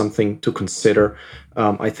 So that's something to consider.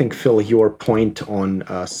 I think, Phil, your point on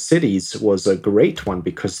cities was a great one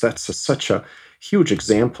because that's such a huge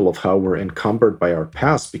example of how we're encumbered by our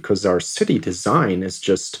past because our city design is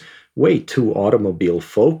just way too automobile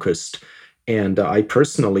focused. And I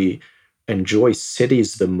personally enjoy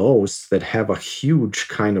cities the most that have a huge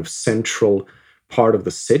kind of central part of the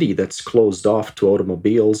city that's closed off to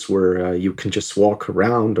automobiles where you can just walk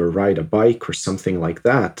around or ride a bike or something like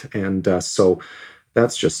that. And so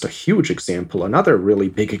that's just a huge example. Another really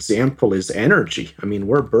big example is energy. I mean,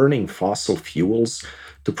 we're burning fossil fuels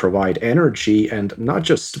to provide energy, and not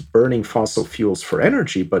just burning fossil fuels for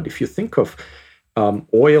energy, but if you think of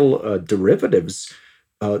oil derivatives,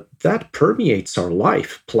 that permeates our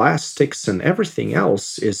life. Plastics and everything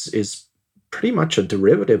else is pretty much a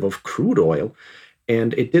derivative of crude oil.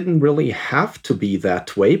 And it didn't really have to be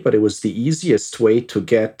that way, but it was the easiest way to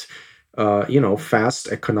get fast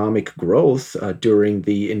economic growth during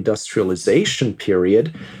the industrialization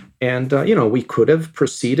period. And, we could have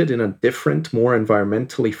proceeded in a different, more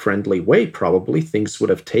environmentally friendly way, probably. Things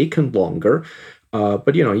would have taken longer.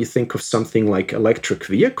 But, you think of something like electric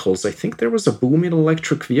vehicles. I think there was a boom in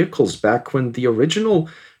electric vehicles back when the original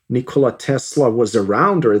Nikola Tesla was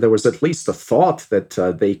around, or there was at least a thought that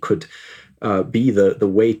they could be the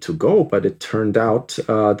way to go. But it turned out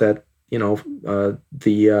that,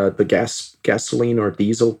 the gasoline or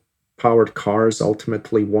diesel-powered cars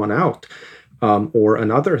ultimately won out. Or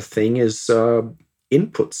another thing is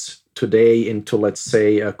inputs today into, let's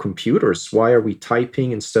say, computers. Why are we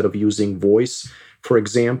typing instead of using voice, for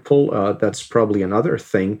example? That's probably another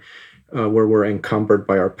thing where we're encumbered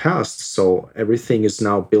by our past. So everything is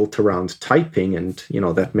now built around typing, and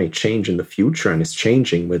that may change in the future, and it's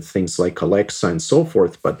changing with things like Alexa and so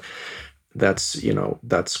forth. But that's going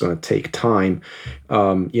to take time.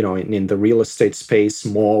 In the real estate space,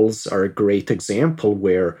 malls are a great example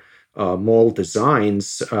where mall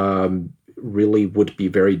designs really would be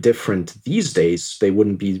very different these days. They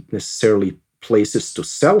wouldn't be necessarily places to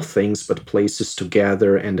sell things, but places to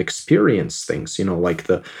gather and experience things, like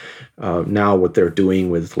the now what they're doing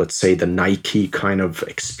with, let's say, the Nike kind of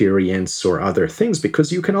experience or other things,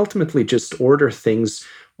 because you can ultimately just order things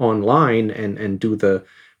online and do the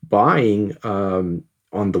buying on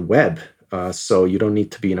the web. So you don't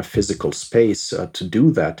need to be in a physical space to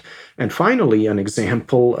do that. And finally, an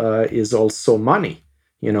example is also money.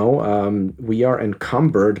 We are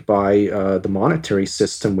encumbered by the monetary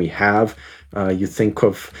system we have. You think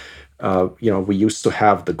of, we used to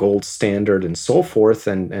have the gold standard and so forth,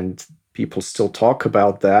 and people still talk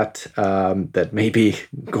about that, that maybe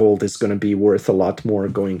gold is going to be worth a lot more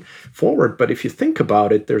going forward. But if you think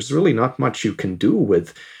about it, there's really not much you can do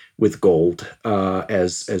with gold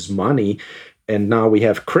as money. And now we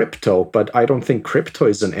have crypto, but I don't think crypto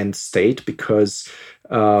is an end state, because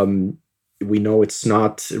we know it's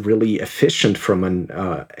not really efficient from an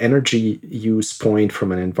energy use point,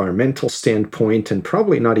 from an environmental standpoint, and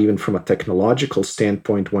probably not even from a technological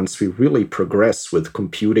standpoint. Once we really progress with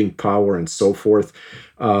computing power and so forth,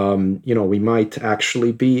 we might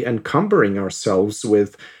actually be encumbering ourselves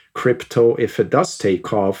with crypto if it does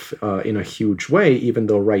take off in a huge way, even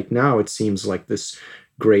though right now it seems like this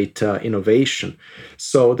great innovation.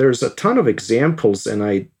 So there's a ton of examples, and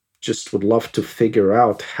I just would love to figure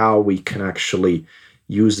out how we can actually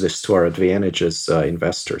use this to our advantage as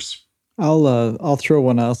investors. I'll throw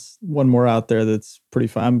one more out there that's pretty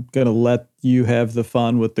fun. I'm going to let you have the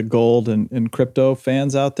fun with the gold and crypto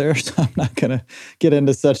fans out there. So I'm not going to get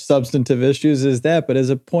into such substantive issues as that, but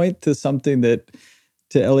as a point to something to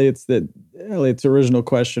Elliot's original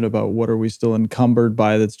question about what are we still encumbered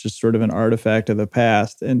by, that's just sort of an artifact of the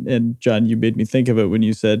past. And John, you made me think of it when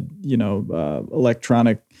you said,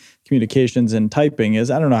 electronic communications and typing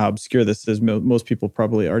is, I don't know how obscure this is. Most people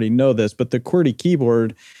probably already know this, but the QWERTY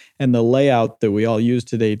keyboard and the layout that we all use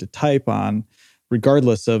today to type on,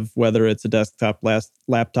 regardless of whether it's a desktop,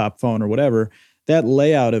 laptop, phone, or whatever, that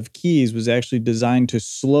layout of keys was actually designed to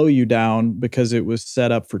slow you down, because it was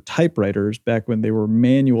set up for typewriters back when they were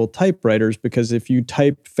manual typewriters, because if you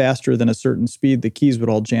typed faster than a certain speed, the keys would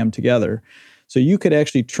all jam together. So you could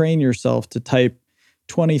actually train yourself to type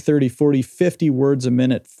 20, 30, 40, 50 words a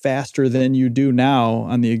minute faster than you do now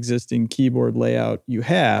on the existing keyboard layout you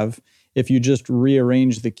have, if you just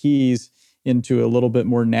rearrange the keys into a little bit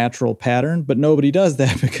more natural pattern. But nobody does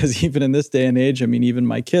that, because even in this day and age, even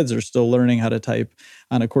my kids are still learning how to type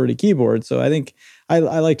on a QWERTY keyboard. So I think I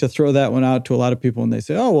like to throw that one out to a lot of people, and they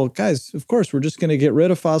say, oh, well, guys, of course, we're just going to get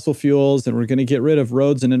rid of fossil fuels, and we're going to get rid of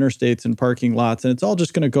roads and interstates and parking lots, and it's all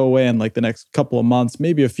just going to go away in like the next couple of months,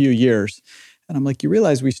 maybe a few years. And I'm like, you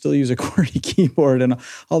realize we still use a QWERTY keyboard and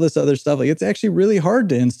all this other stuff. Like, it's actually really hard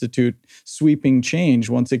to institute sweeping change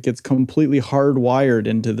once it gets completely hardwired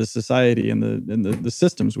into the society and the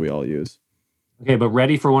systems we all use. Okay, but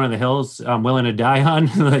ready for one of the hills I'm willing to die on?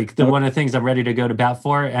 One of the things I'm ready to go to bat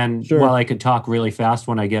for. And sure. While I could talk really fast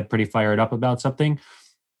when I get pretty fired up about something,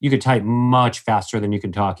 you could type much faster than you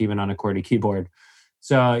can talk, even on a QWERTY keyboard.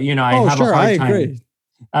 So, I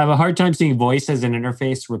have a hard time seeing voice as an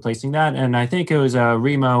interface replacing that. And I think it was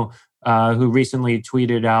Remo who recently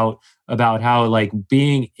tweeted out about how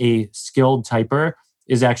being a skilled typer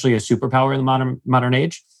is actually a superpower in the modern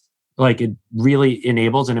age. It really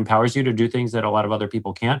enables and empowers you to do things that a lot of other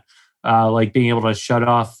people can't. Like being able to shut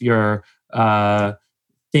off your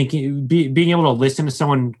thinking, being able to listen to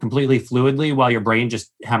someone completely fluidly while your brain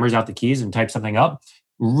just hammers out the keys and types something up.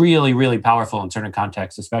 Really, really powerful in certain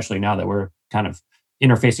contexts, especially now that we're kind of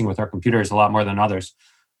interfacing with our computers a lot more than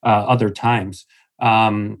other times.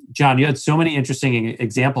 John, you had so many interesting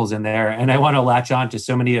examples in there, and I want to latch on to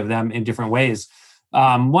so many of them in different ways.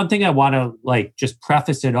 One thing I want to just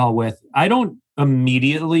preface it all with, I don't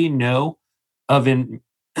immediately know of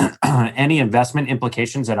any investment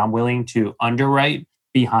implications that I'm willing to underwrite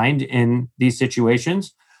behind in these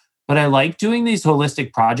situations. But I like doing these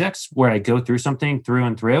holistic projects where I go through something through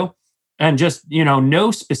and through, and just,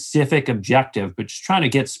 no specific objective, but just trying to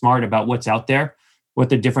get smart about what's out there, what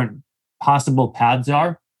the different possible paths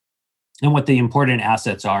are, and what the important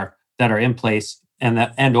assets are that are in place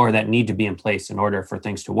or that need to be in place in order for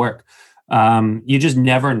things to work. You just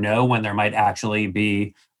never know when there might actually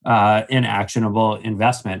be an actionable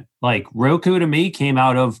investment. Like Roku, to me, came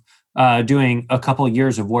out of doing a couple of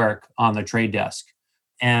years of work on the trade desk.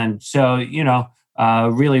 And so,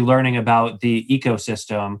 really learning about the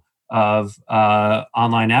ecosystem of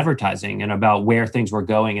online advertising and about where things were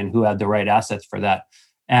going and who had the right assets for that.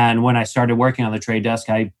 And when I started working on the trade desk,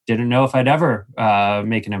 I didn't know if I'd ever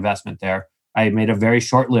make an investment there. I made a very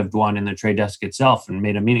short-lived one in the trade desk itself and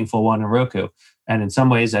made a meaningful one in Roku. And in some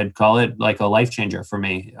ways, I'd call it like a life changer for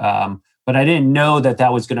me. But I didn't know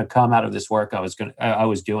that was going to come out of this work I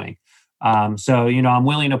was doing. So, I'm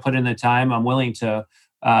willing to put in the time. I'm willing to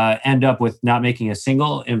end up with not making a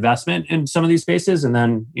single investment in some of these spaces, and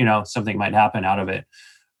then something might happen out of it.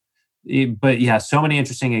 But yeah, so many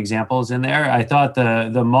interesting examples in there. I thought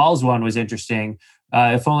the malls one was interesting,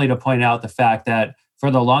 if only to point out the fact that for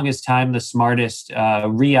the longest time, the smartest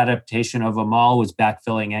readaptation of a mall was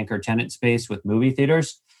backfilling anchor tenant space with movie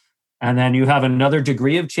theaters. And then you have another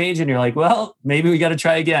degree of change, and you're like, well, maybe we got to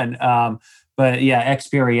try again. But yeah,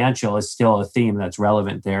 experiential is still a theme that's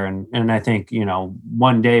relevant there, and I think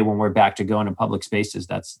one day when we're back to going to public spaces,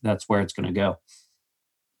 that's where it's going to go.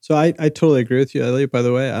 So I totally agree with you, Elliot, by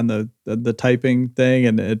the way, on the typing thing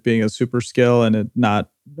and it being a super skill and it not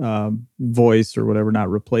voice or whatever, not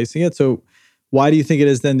replacing it. So why do you think it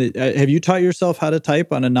is then that, have you taught yourself how to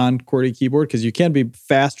type on a non-QWERTY keyboard? Because you can be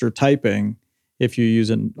faster typing if you use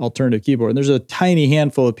an alternative keyboard. And there's a tiny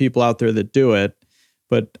handful of people out there that do it,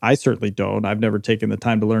 but I certainly don't. I've never taken the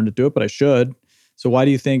time to learn to do it, but I should. So why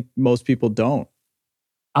do you think most people don't?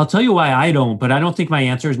 I'll tell you why I don't, but I don't think my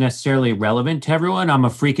answer is necessarily relevant to everyone. I'm a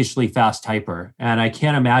freakishly fast typer, and I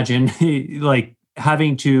can't imagine like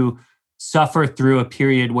having to suffer through a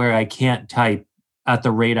period where I can't type at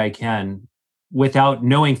the rate I can without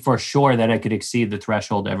knowing for sure that I could exceed the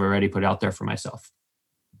threshold I've already put out there for myself.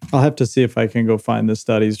 I'll have to see if I can go find the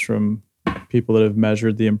studies from people that have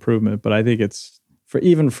measured the improvement, but I think it's for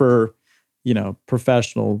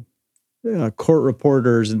professional court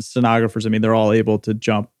reporters and stenographers. I mean, they're all able to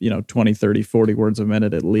jump, 20, 30, 40 words a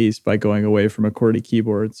minute at least by going away from a QWERTY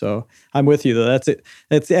keyboard. So I'm with you though. That's it.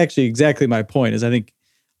 That's actually exactly my point is I think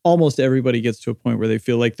almost everybody gets to a point where they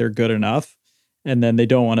feel like they're good enough and then they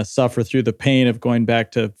don't want to suffer through the pain of going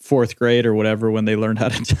back to fourth grade or whatever when they learned how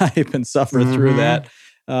to type and suffer through that,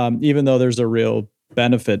 even though there's a real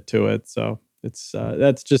benefit to it. So it's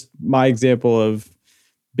that's just my example of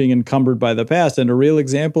being encumbered by the past and a real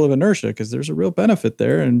example of inertia because there's a real benefit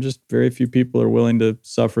there and just very few people are willing to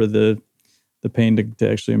suffer the pain to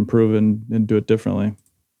actually improve and do it differently,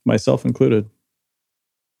 myself included.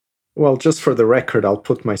 Well, just for the record, I'll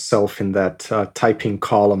put myself in that typing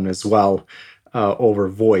column as well over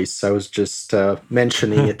voice. I was just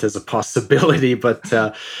mentioning it as a possibility, but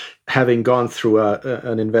having gone through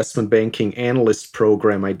an investment banking analyst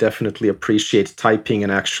program, I definitely appreciate typing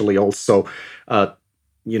and actually also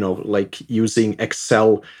like using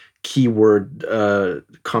Excel keyword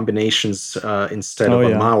combinations instead of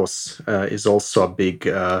a mouse is also a big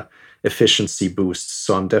efficiency boost.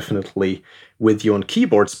 So I'm definitely with you on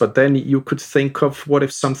keyboards. But then you could think of what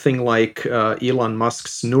if something like Elon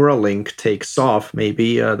Musk's Neuralink takes off?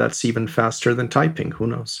 Maybe that's even faster than typing. Who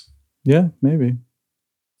knows? Yeah, maybe.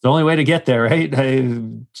 The only way to get there, right?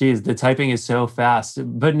 Geez, the typing is so fast.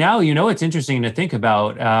 But now, it's interesting to think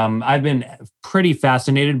about. I've been pretty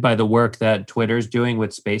fascinated by the work that Twitter's doing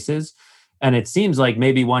with Spaces. And it seems like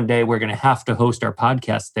maybe one day we're going to have to host our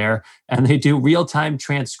podcast there. And they do real-time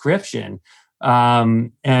transcription.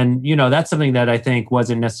 And, that's something that I think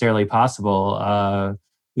wasn't necessarily possible.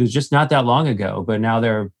 It was just not that long ago. But now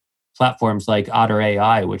there are platforms like Otter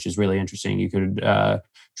AI, which is really interesting. You could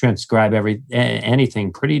transcribe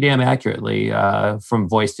anything pretty damn accurately from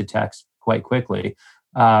voice to text quite quickly.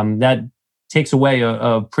 That takes away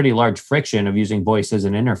a pretty large friction of using voice as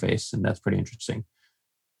an interface, and that's pretty interesting.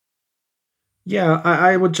 Yeah,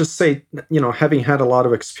 I would just say, having had a lot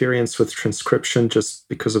of experience with transcription just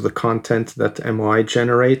because of the content that MOI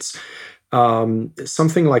generates,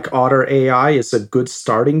 something like Otter AI is a good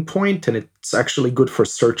starting point, and it's actually good for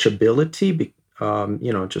searchability,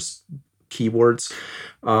 just keywords.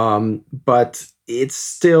 But it's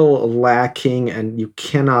still lacking, and you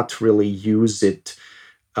cannot really use it,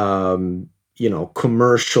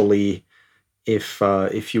 commercially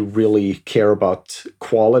if you really care about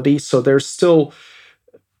quality. So there's still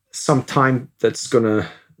some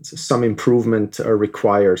improvement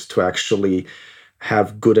required to actually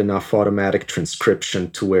have good enough automatic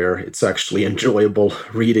transcription to where it's actually enjoyable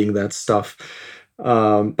reading that stuff.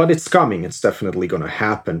 But it's coming. It's definitely going to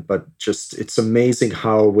happen. But just it's amazing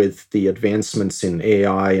how with the advancements in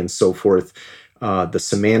AI and so forth, the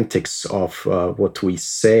semantics of what we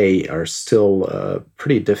say are still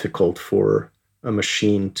pretty difficult for a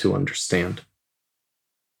machine to understand.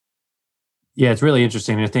 Yeah, it's really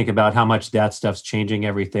interesting to think about how much that stuff's changing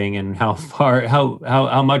everything and how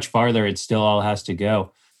much farther it still all has to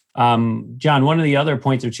go. John, one of the other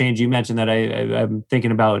points of change you mentioned that I'm thinking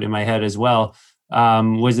about in my head as well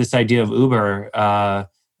was this idea of Uber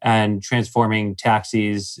and transforming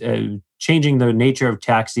taxis, changing the nature of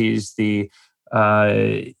taxis, the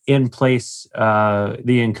in-place,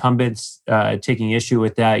 the incumbents taking issue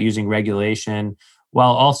with that, using regulation,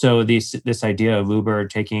 while also this idea of Uber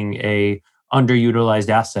taking a underutilized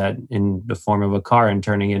asset in the form of a car and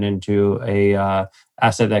turning it into a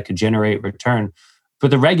asset that could generate return.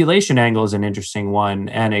 But the regulation angle is an interesting one.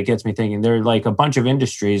 And it gets me thinking, there are like a bunch of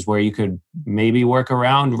industries where you could maybe work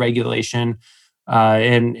around regulation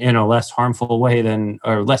in a less harmful way than,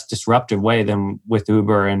 or less disruptive way than with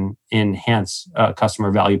Uber, and enhance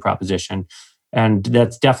customer value proposition. And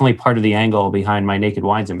that's definitely part of the angle behind my Naked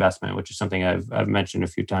Wines investment, which is something I've mentioned a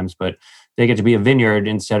few times. But they get to be a vineyard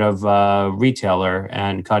instead of a retailer,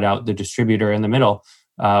 and cut out the distributor in the middle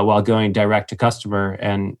while going direct to customer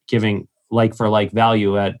and giving like for like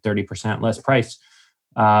value at 30% less price.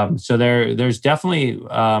 So there's definitely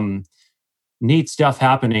neat stuff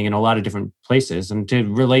happening in a lot of different places. And to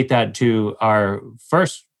relate that to our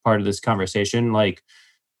first part of this conversation, like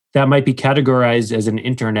that might be categorized as an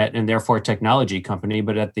internet and therefore technology company,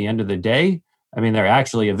 but at the end of the day, I mean, they're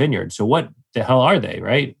actually a vineyard. So what the hell are they,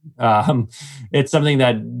 right? It's something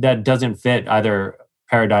that doesn't fit either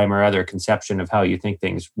paradigm or other conception of how you think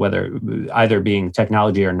things, whether either being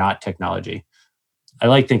technology or not technology. I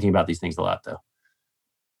like thinking about these things a lot, though.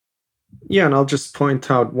 Yeah, and I'll just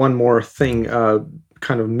point out one more thing,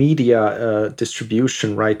 kind of media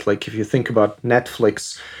distribution, right? Like if you think about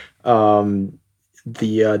Netflix,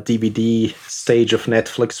 the DVD stage of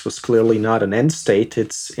Netflix was clearly not an end state.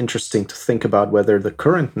 It's interesting to think about whether the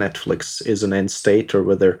current Netflix is an end state, or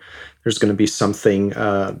whether there's going to be something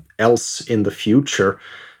else in the future.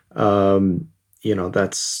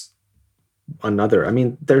 That's another. I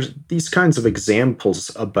mean, there's these kinds of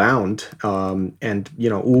examples abound, and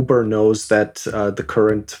Uber knows that the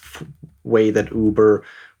current way that Uber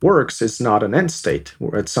works is not an end state.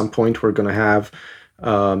 At some point, we're going to have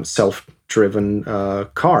self-driven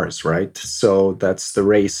cars, right? So that's the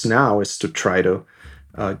race now, is to try to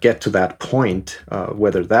get to that point.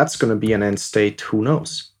 Whether that's going to be an end state, who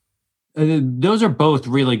knows? Those are both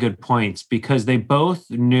really good points, because they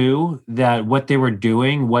both knew that what they were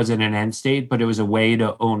doing wasn't an end state, but it was a way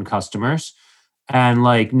to own customers. And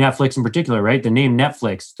like Netflix in particular, right? The name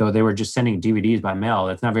Netflix, though they were just sending DVDs by mail,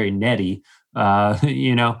 that's not very netty.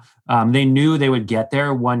 They knew they would get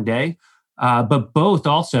there one day. But both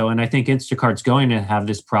also, and I think Instacart's going to have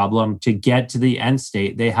this problem, to get to the end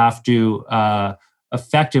state, they have to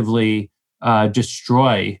effectively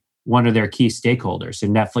destroy one of their key stakeholders.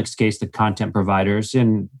 In Netflix's case, the content providers.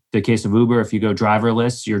 In the case of Uber, if you go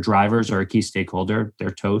driverless, your drivers are a key stakeholder.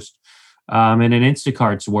 They're toast. And in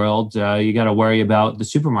Instacart's world, you got to worry about the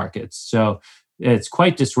supermarkets. So it's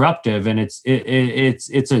quite disruptive, and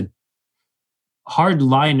it's a hard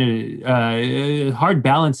line, hard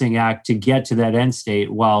balancing act to get to that end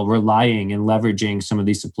state while relying and leveraging some of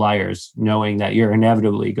these suppliers, knowing that you're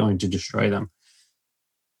inevitably going to destroy them.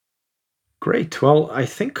 Great. Well, I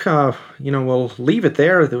think we'll leave it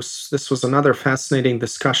there. This was another fascinating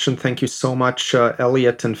discussion. Thank you so much,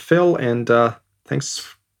 Elliot and Phil, and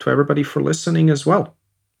thanks to everybody for listening as well.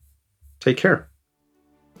 Take care.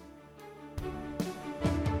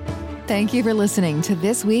 Thank you for listening to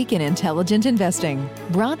This Week in Intelligent Investing,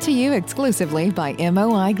 brought to you exclusively by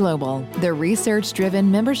MOI Global, the research-driven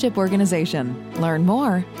membership organization. Learn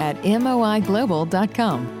more at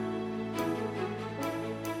moiglobal.com.